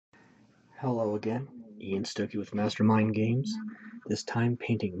Hello again, Ian Stokey with Mastermind Games, this time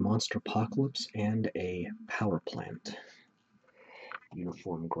painting Monsterpocalypse and a power plant.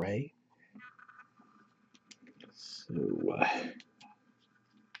 Uniform gray. So,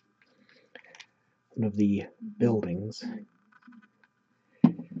 one of the buildings,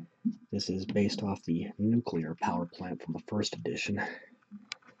 this is based off the nuclear power plant from the first edition,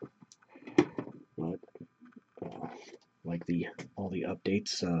 but like all the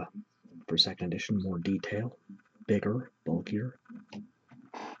updates for second edition, more detail, bigger, bulkier,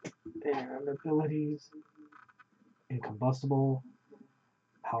 and abilities, incombustible,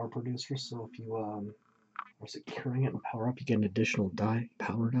 power producer, so if you are securing it and power up, you get an additional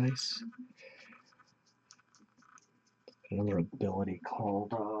power dice. Another ability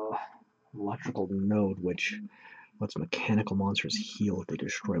called Electrical Node, which lets mechanical monsters heal if they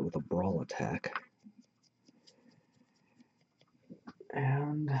destroy it with a brawl attack.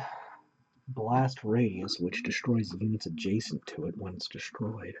 And Blast Radius, which destroys units adjacent to it when it's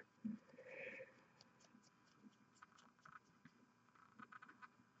destroyed.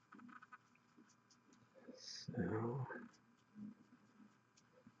 So,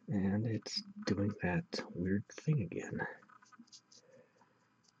 and it's doing that weird thing again,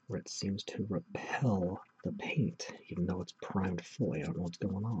 where it seems to repel the paint, even though it's primed fully. I don't know what's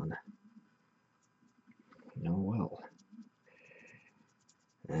going on. Oh well.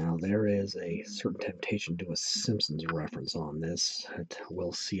 Now there is a certain temptation to do a Simpsons reference on this, but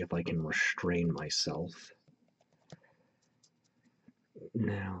we'll see if I can restrain myself.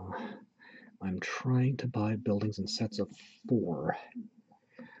 Now, I'm trying to buy buildings in sets of 4,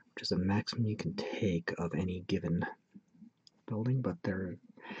 which is the maximum you can take of any given building, but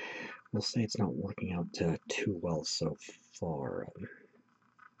we'll say it's not working out too well so far,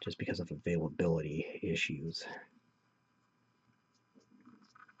 just because of availability issues.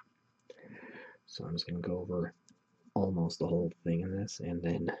 So I'm just going to go over almost the whole thing in this, and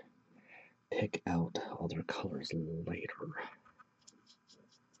then pick out other colors later.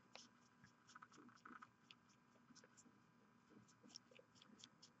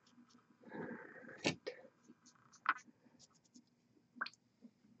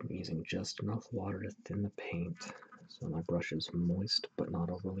 I'm using just enough water to thin the paint, so my brush is moist but not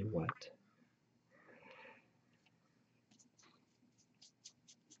overly wet.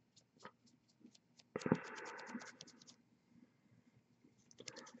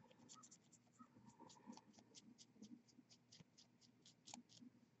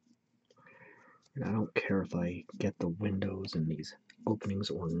 And I don't care if I get the windows in these openings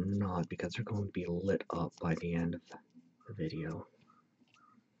or not, because they're going to be lit up by the end of the video.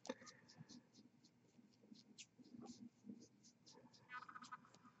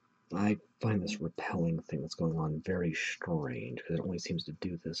 I find this repelling thing that's going on very strange, because it only seems to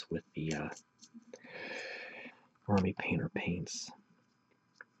do this with the Army Painter paints.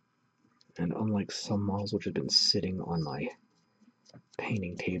 And unlike some models which have been sitting on my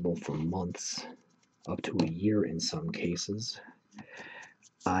painting table for months, up to a year in some cases,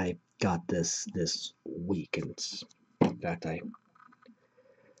 I got this week, and in fact it's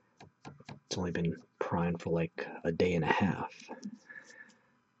only been primed for like a day and a half.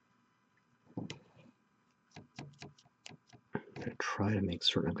 I'm going to try to make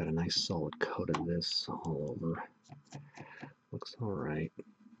certain I've got a nice solid coat of this all over. Looks alright.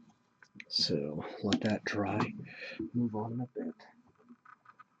 So let that dry, move on a bit.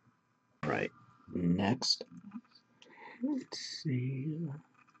 Alright, next, let's see,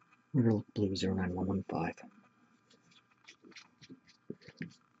 Ritterlich Blue 09115.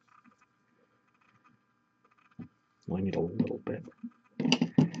 Well, I need a little bit.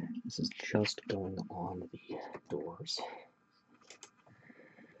 This is just going on the doors.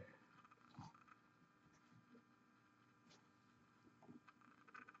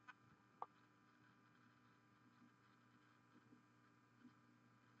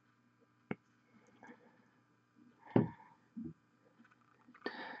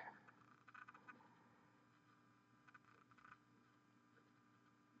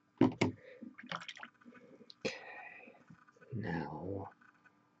 Now,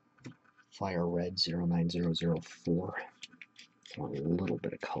 Fire Red 09004. I want a little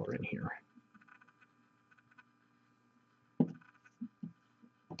bit of color in here.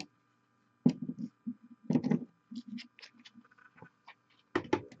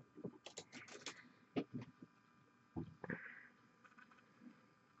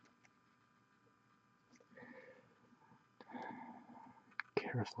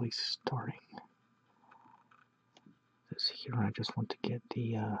 Carefully starting this here. I just want to get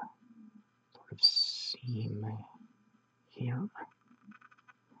the sort of seam here.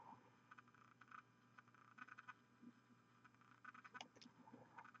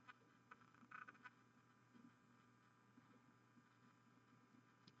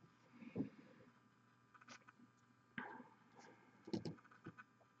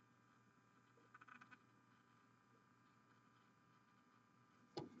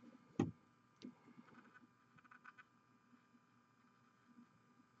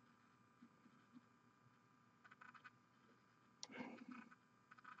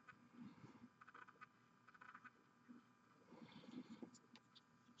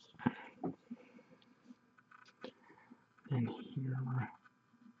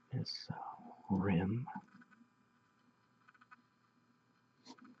 rim.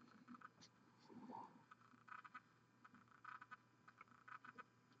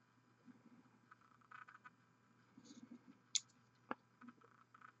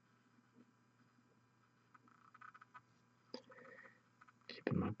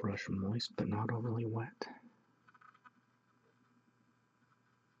 Keeping my brush moist but not overly wet.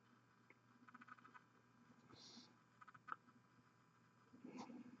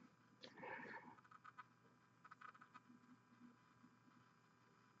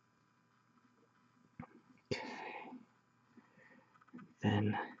 Okay.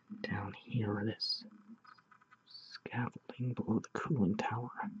 Then down here, this scaffolding below the cooling tower.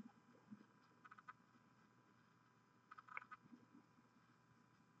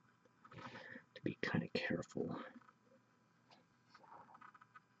 To be kind of careful.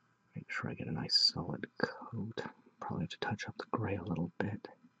 Make sure I get a nice solid coat. Probably have to touch up the gray a little bit.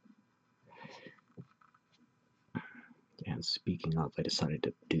 And speaking of, I decided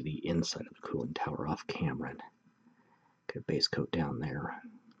to do the inside of the cooling tower off camera and get a base coat down there,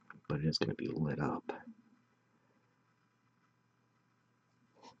 but it is going to be lit up.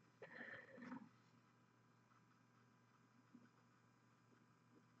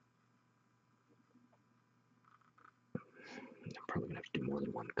 I'm probably going to have to do more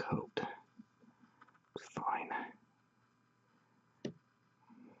than one coat. It's fine. I'm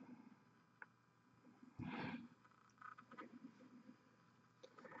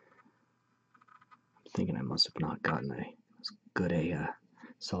thinking I must have not gotten as good a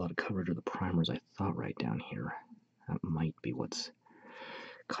solid coverage of the primer as I thought right down here. That might be what's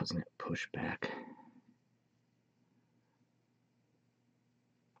causing it push back.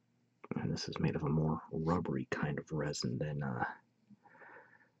 And this is made of a more rubbery kind of resin than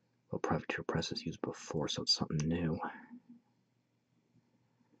what Privateer Press has used before, so it's something new.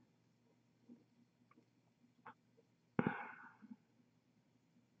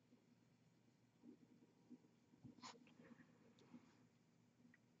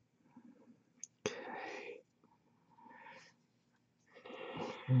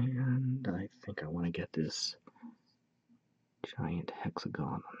 And I think I want to get this giant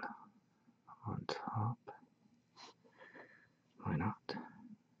hexagon on top. Why not?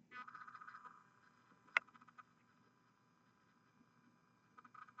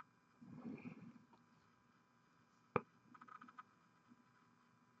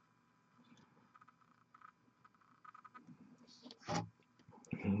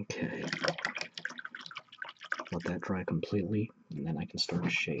 Okay. Let that dry completely, and then I can start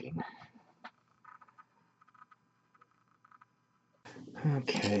shading.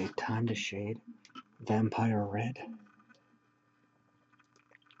 Okay, time to shade. Vampire Red.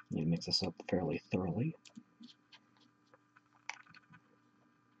 Need to mix this up fairly thoroughly.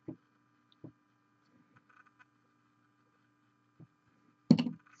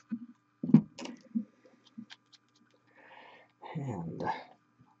 And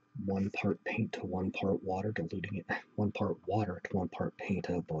 1 part paint to 1 part water, diluting it. 1 part water to 1 part paint,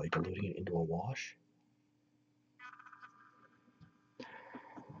 oh boy, diluting it into a wash.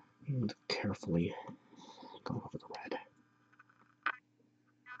 And carefully go over the red.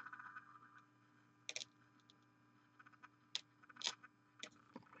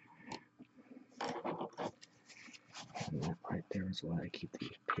 And that right there is why I keep the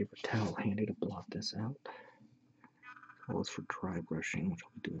paper towel handy to blot this out. As well as for dry brushing, which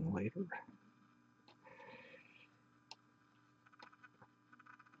I'll be doing later.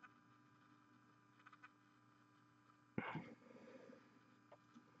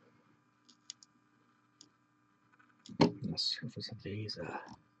 And the surface of these,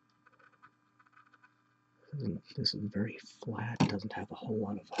 this is very flat. It doesn't have a whole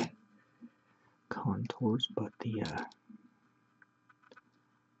lot of contours, but the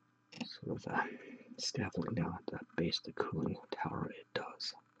sort of scaffolding down at the base of the cooling tower, it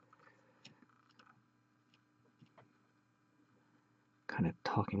does. Kind of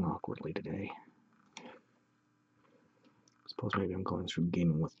talking awkwardly today. I suppose maybe I'm going through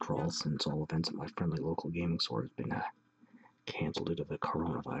gaming withdrawal since all events at my friendly local gaming store has been canceled due to the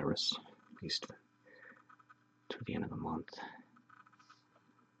coronavirus, at least through the end of the month.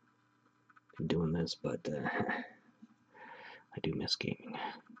 I'm doing this, but I do miss gaming.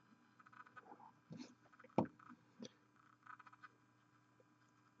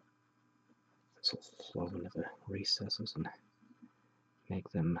 This will flow into the recesses and make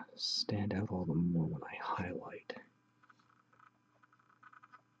them stand out all the more when I highlight.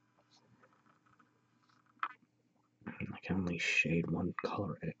 I can only shade one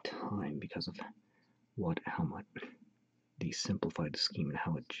color at a time because of how the simplified scheme and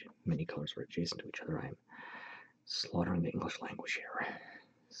how many colors are adjacent to each other, I'm slaughtering the English language here.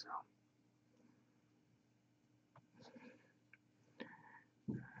 So,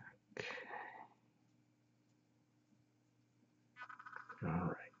 okay.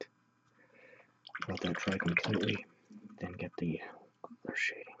 Alright. Let that dry completely, then get the other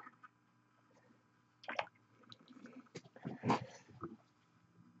shading.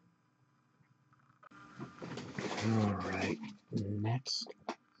 Alright, next,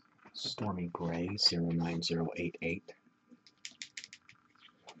 Stormy Gray 09088.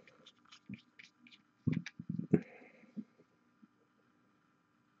 This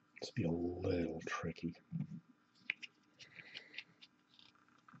will be a little tricky.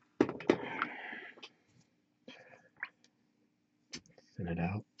 Thin it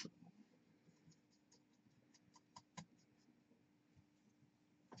out.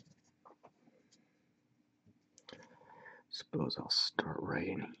 Suppose I'll start right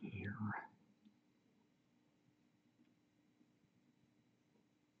in here.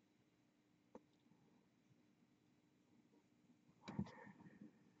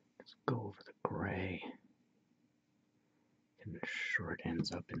 Just go over the gray. And ensure it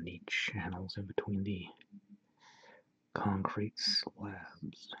ends up in the channels in between the concrete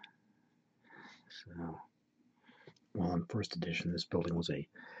slabs. So, well, in first edition, this building was a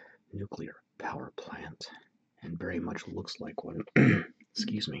nuclear power plant, and very much looks like one.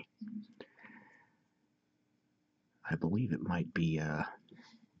 Excuse me. I believe it might be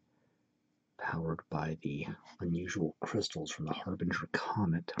powered by the unusual crystals from the Harbinger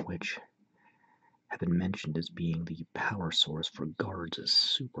Comet, which have been mentioned as being the power source for guards as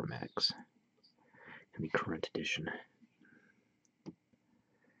supermechs in the current edition.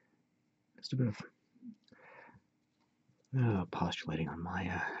 Just a bit of postulating on my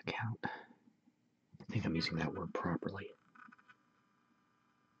account. I think I'm using that word properly.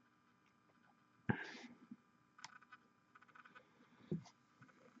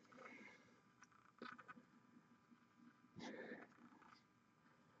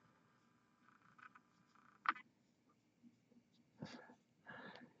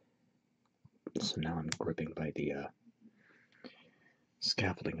 So now I'm gripping by the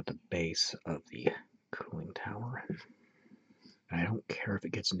scaffolding at the base of the cooling tower. And I don't care if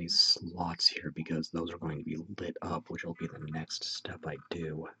it gets in these slots here because those are going to be lit up, which will be the next step I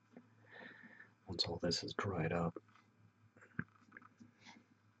do once all this is dried up.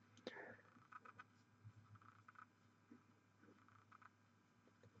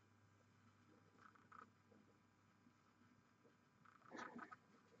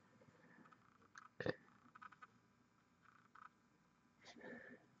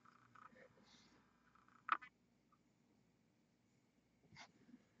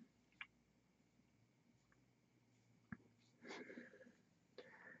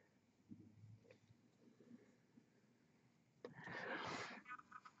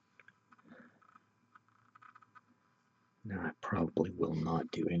 Now, I probably will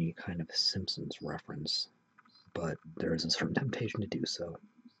not do any kind of Simpsons reference, but there is a certain temptation to do so.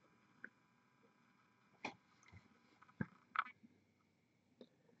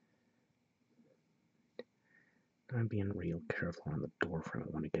 I'm being real careful on the door frame.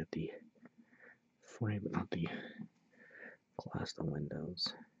 I want to get the frame, but not the glass, the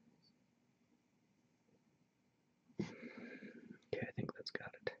windows. Okay, I think that's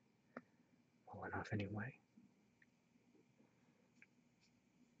got it well enough anyway.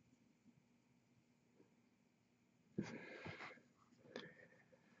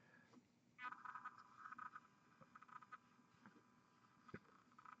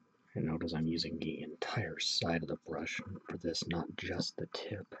 And notice I'm using the entire side of the brush for this, not just the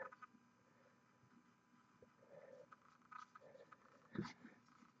tip.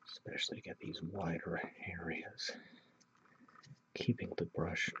 Especially to get these wider areas. Keeping the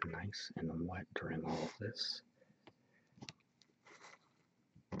brush nice and wet during all of this.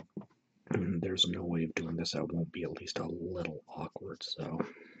 And there's no way of doing this that won't be at least a little awkward, so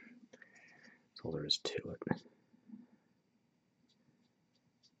that's all there is to it.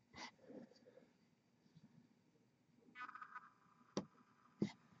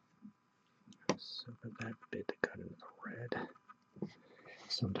 So for that bit to cut into the red.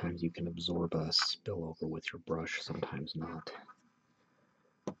 Sometimes you can absorb a spillover with your brush, sometimes not.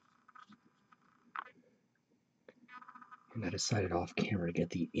 And I decided off camera to get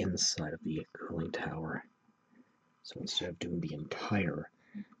the inside of the cooling tower. So instead of doing the entire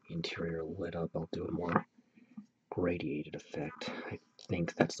interior lit up, I'll do a more gradiated effect. I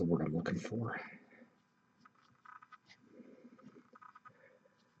think that's the word I'm looking for.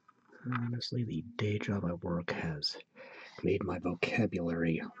 Honestly, the day job I work has made my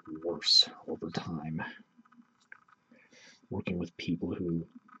vocabulary worse over time. Working with people who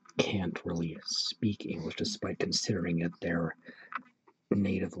can't really speak English despite considering it their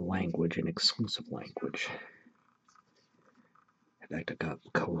native language and exclusive language. In fact, I've got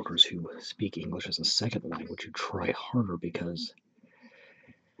coworkers who speak English as a second language who try harder because,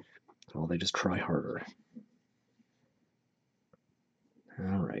 well, they just try harder.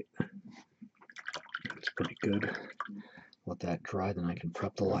 Alright. That's pretty good. Let that dry, then I can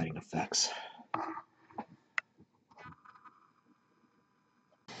prep the lighting effects.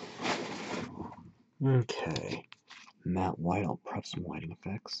 Okay. Matte white, I'll prep some lighting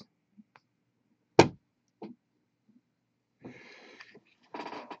effects.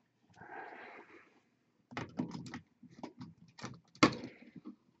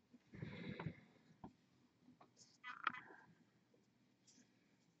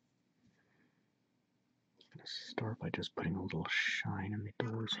 Start by just putting a little shine in the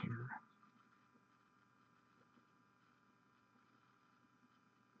doors here.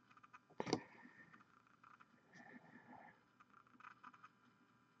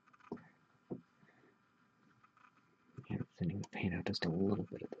 And thinning the paint out just a little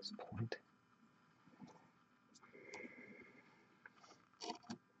bit at this point.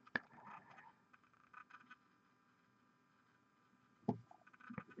 Thin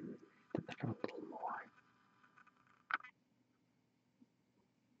it out a little more.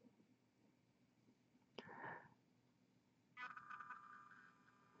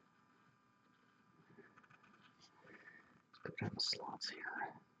 Let's go down the slots here.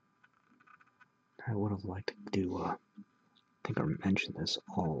 I would have liked to do, I think I mentioned this,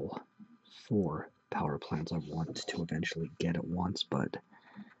 all 4 power plants I want to eventually get at once, but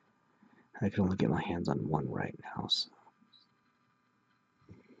I can only get my hands on 1 right now, so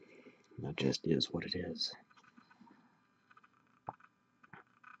that just is what it is.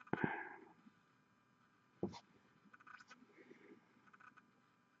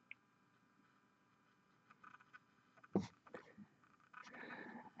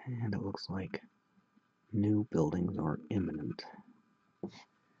 And it looks like new buildings are imminent.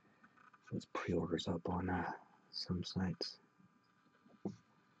 There's pre-orders up on some sites.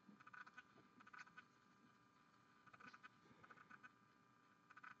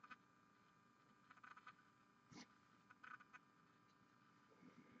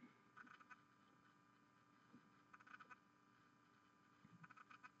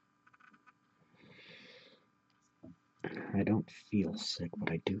 I don't feel sick, but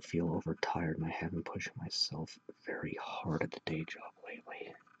I do feel overtired, and I have been pushing myself very hard at the day job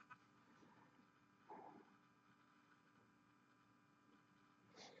lately.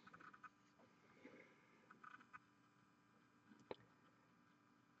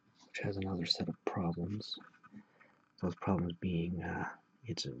 Which has another set of problems. Those problems being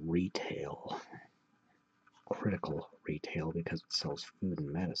it's a retail, critical retail because it sells food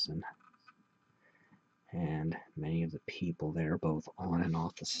and medicine. And many of the people there, both on and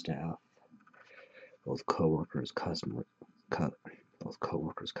off the staff, both coworkers, customers,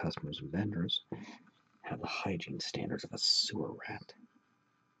 and vendors, have the hygiene standards of a sewer rat.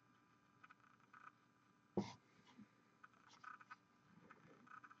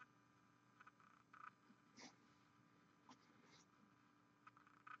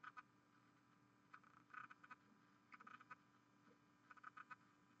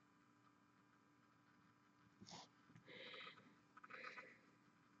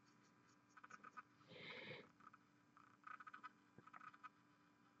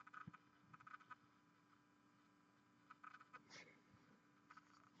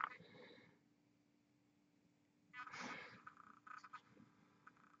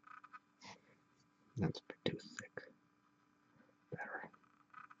 That's too thick. Better.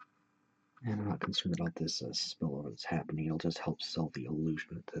 And I'm not concerned about this spillover that's happening. It'll just help sell the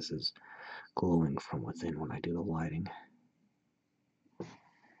illusion that this is glowing from within when I do the lighting.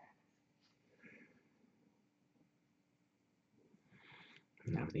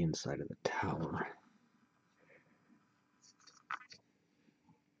 Now the inside of the tower.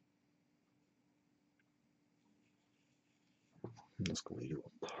 I'm just going to do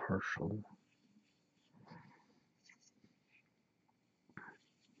a partial.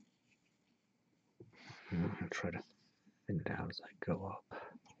 I'm going to try to thin it out as I go up.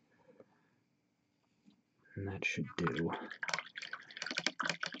 And that should do.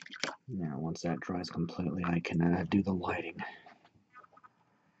 Now, once that dries completely, I can do the lighting.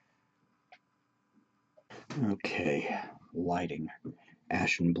 Okay, lighting.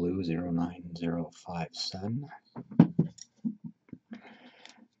 Ashen blue 09057.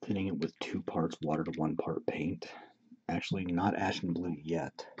 Thinning it with 2 parts water to 1 part paint. Actually, not Ashen Blue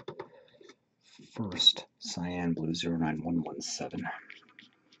yet. First, Cyan Blue 09117.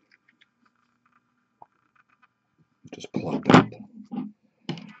 Just plugged up.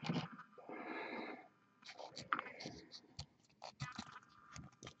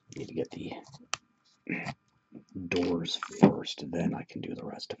 Need to get the doors first, then I can do the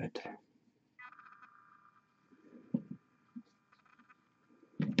rest of it.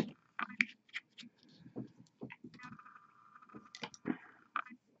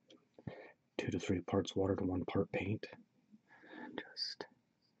 Two to 3 parts water to 1 part paint. Just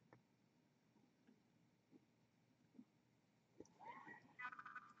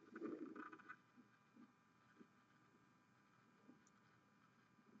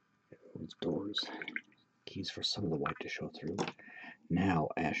those doors. Keys for some of the white to show through. Now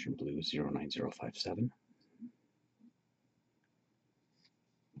Ashen Blue 09057.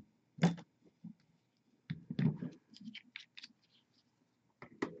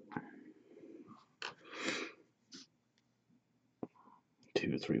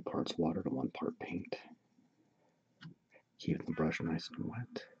 Two to 3 parts water to 1 part paint. Keep the brush nice and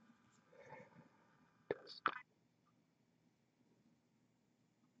wet. Just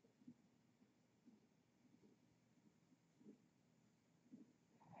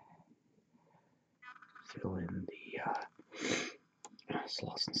fill in the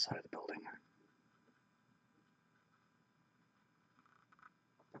slots inside of the building.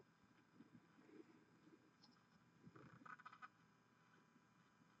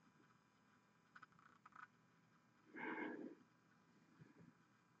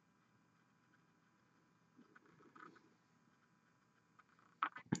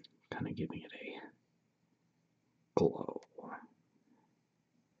 Kind of giving it a glow.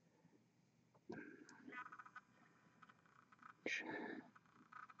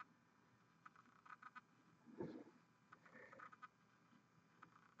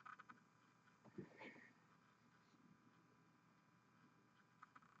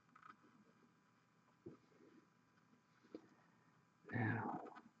 Now,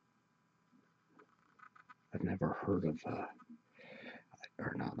 I've never heard of,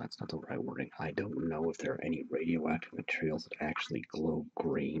 or no, that's not the right wording. I don't know if there are any radioactive materials that actually glow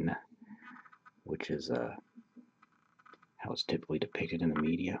green, which is how it's typically depicted in the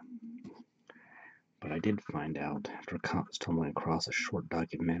media. But I did find out after stumbling across a short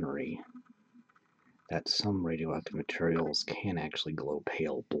documentary that some radioactive materials can actually glow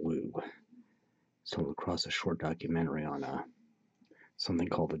pale blue. Stumbled across a short documentary on something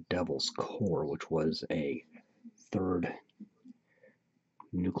called the Devil's Core, which was a third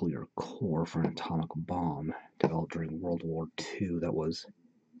nuclear core for an atomic bomb developed during World War II that was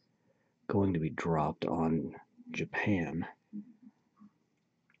going to be dropped on Japan.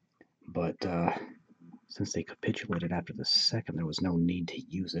 But since they capitulated after the second, there was no need to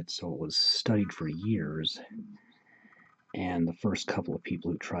use it, so it was studied for years. And the first couple of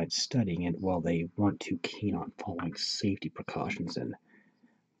people who tried studying it, well, they weren't too keen on following safety precautions and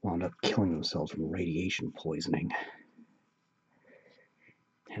wound up killing themselves from radiation poisoning.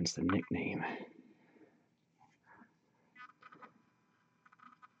 Hence the nickname.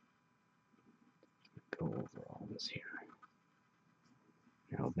 Go over all this here.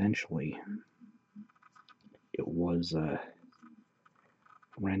 Now, eventually, it was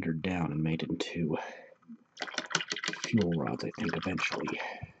rendered down and made into fuel rods, I think, eventually.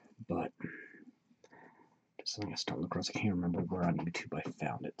 But just something I stumbled across. I can't remember where on YouTube I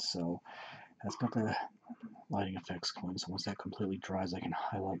found it. So that's got the lighting effects going. So once that completely dries, I can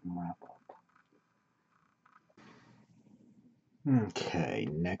highlight and wrap up. Okay,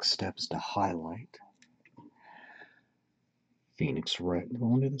 next step is to highlight. Phoenix Red. Do I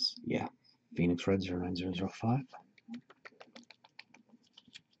want to do this? Yeah. Phoenix Red 09005.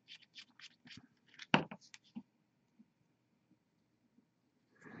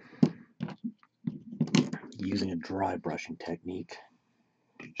 Using a dry brushing technique.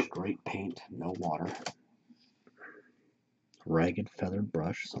 Straight paint, no water. Ragged feathered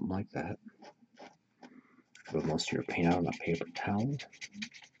brush, something like that. Put most of your paint out on a paper towel.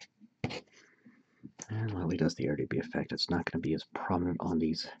 And while he does the RGB effect, it's not going to be as prominent on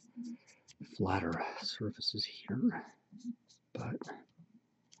these flatter surfaces here, but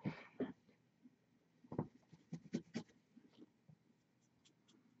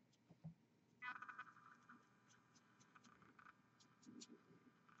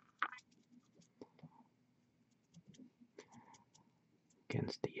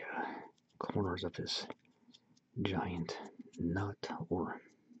against the corners of this giant nut or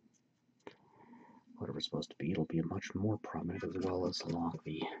whatever it's supposed to be, it'll be much more prominent, as well as along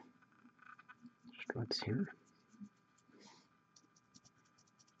the struts here.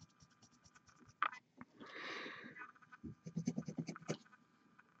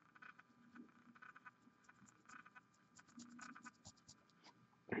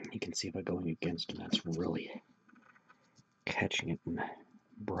 You can see by going against them, that's really catching it and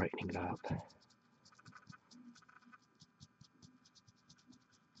brightening it up.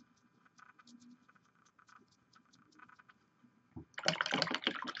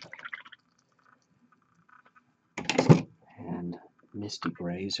 And Misty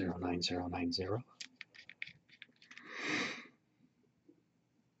Gray 09090.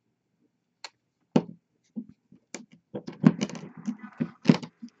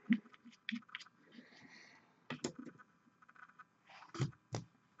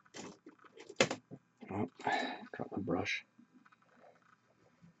 Oh, drop my brush.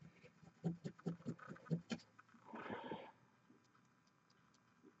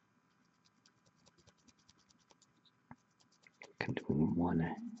 Can do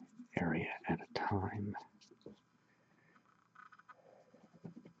one area at a time.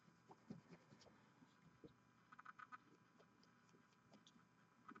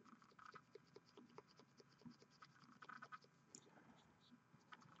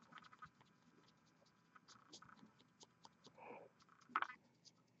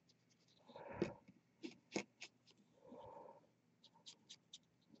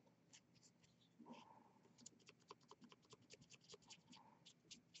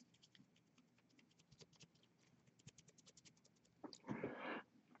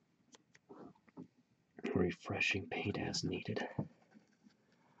 Refreshing paint as needed.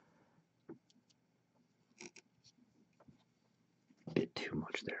 A bit too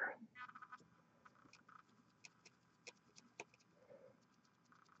much there.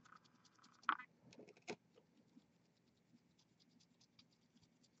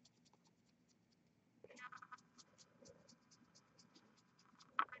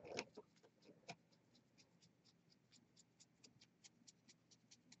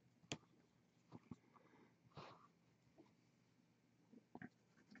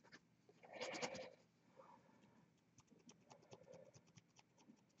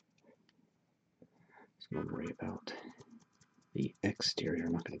 Don't worry about the exterior.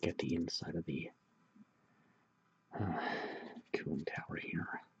 I'm not going to get the inside of the cooling tower here.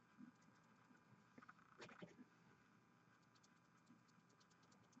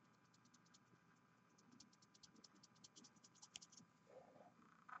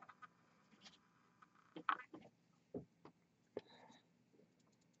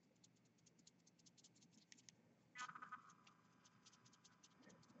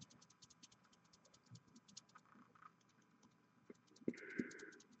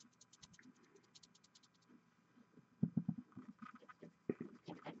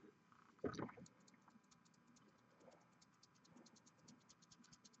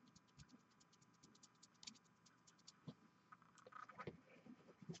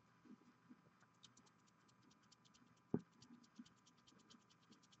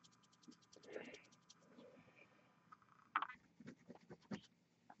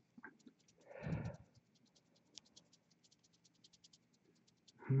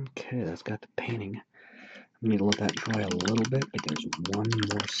 Okay, that's got the painting. I need to let that dry a little bit, but there's one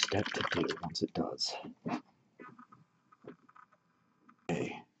more step to do once it does.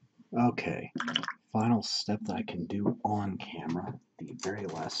 Okay. Final step that I can do on camera. The very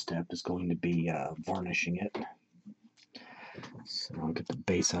last step is going to be varnishing it. So I'll get the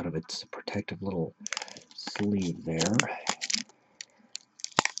base out of its protective little sleeve there.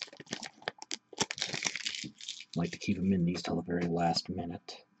 Like to keep them in these till the very last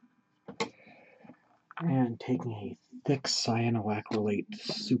minute. And taking a thick cyanoacrylate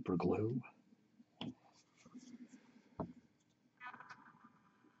super glue.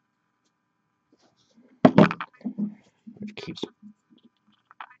 It keeps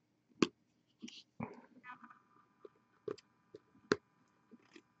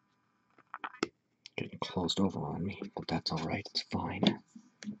getting closed over on me, but that's alright, it's fine.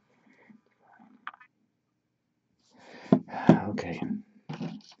 Okay.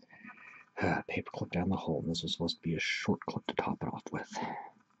 Paper clip down the hole. This was supposed to be a short clip to top it off with.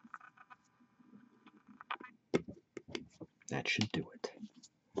 That should do it.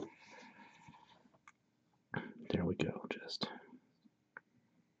 There we go, just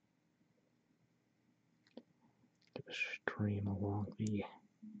give a stream along the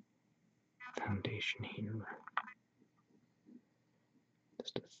foundation here.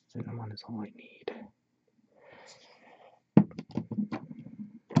 Just a thin one is all I need.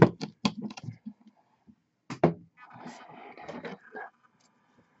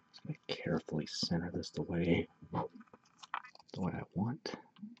 Just gonna carefully center this the way I want.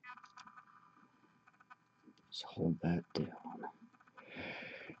 Just hold that down.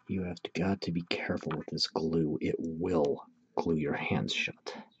 You have got to be careful with this glue. It will glue your hands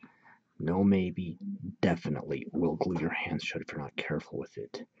shut. No maybe, definitely will glue your hands shut if you're not careful with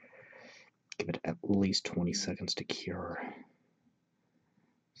it. Give it at least 20 seconds to cure.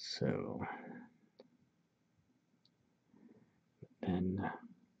 So, then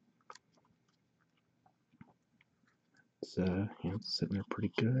it's, it's sitting there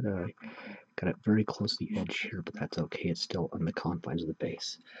pretty good. I got it very close to the edge here, but that's okay. It's still on the confines of the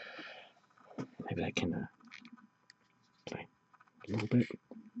base. Maybe I can, a little bit?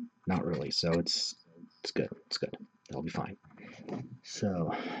 Not really, so it's good. It's good. That'll be fine.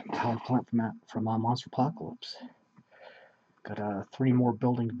 So, power plant from Monsterpocalypse. Got 3 more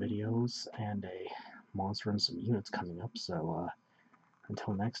building videos and a monster and some units coming up. So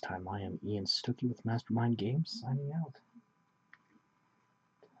until next time, I am Ian Stuckey with Mastermind Games, signing out.